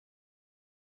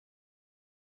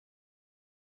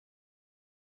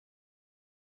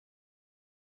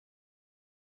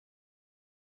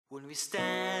When we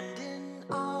stand in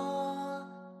awe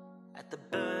at the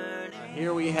burning.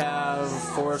 Here we have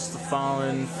Forest the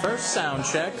Fallen, first sound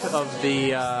check of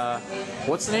the,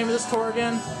 what's the name of this tour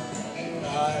again?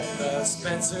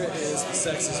 Spencer is the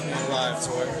Sexiest Man Alive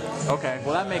tour. Okay,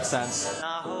 well that makes sense.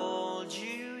 I hold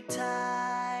you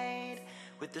tight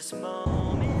with this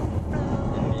moment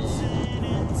frozen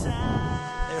in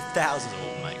time. There are thousands of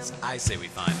old mics. I say we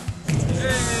find them.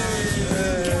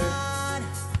 God,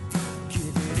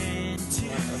 give it into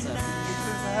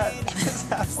tonight. It's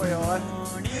halfway on.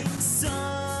 Morning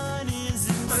sun is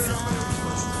inside.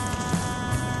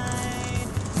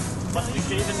 Must be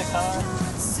shaving the car.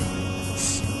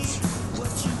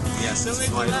 Yes,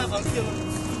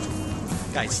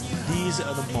 guys, these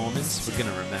are the moments we're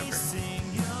gonna remember.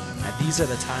 And these are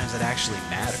the times that actually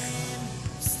matter.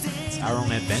 It's our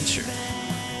own adventure.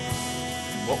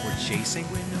 And what we're chasing,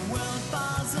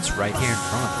 it's right here in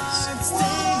front of us.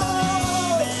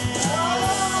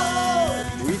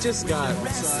 We just got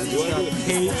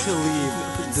paid to leave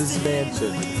this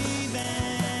mansion.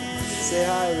 Say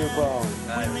hi, Rupam.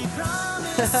 Hi.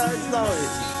 It's not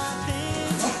easy.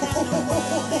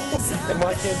 And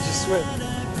why can't you swim?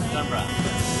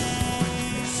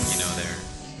 You know, there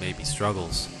may be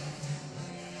struggles,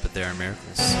 but there are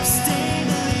miracles. Stay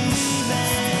believing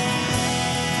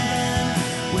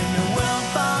when the world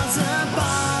falls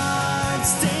apart.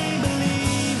 Stay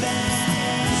believing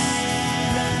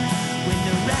when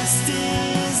the rest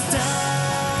is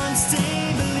done.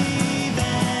 Stay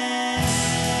believing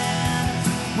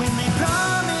when they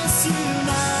promise you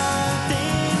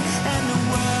nothing and the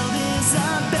world is a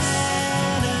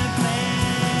better place.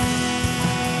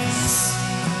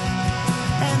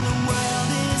 And the world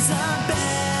is a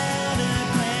better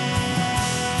place.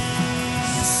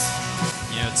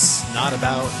 You know, it's not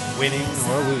about winning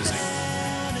or losing.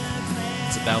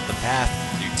 It's about the path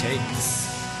you take.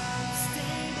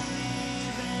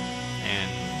 And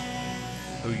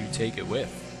who you take it with.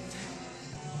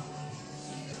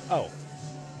 Oh.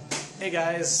 Hey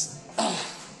guys.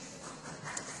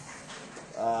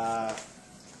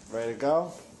 Ready to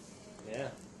go? Yeah.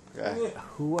 Okay.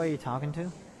 Who are you talking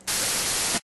to?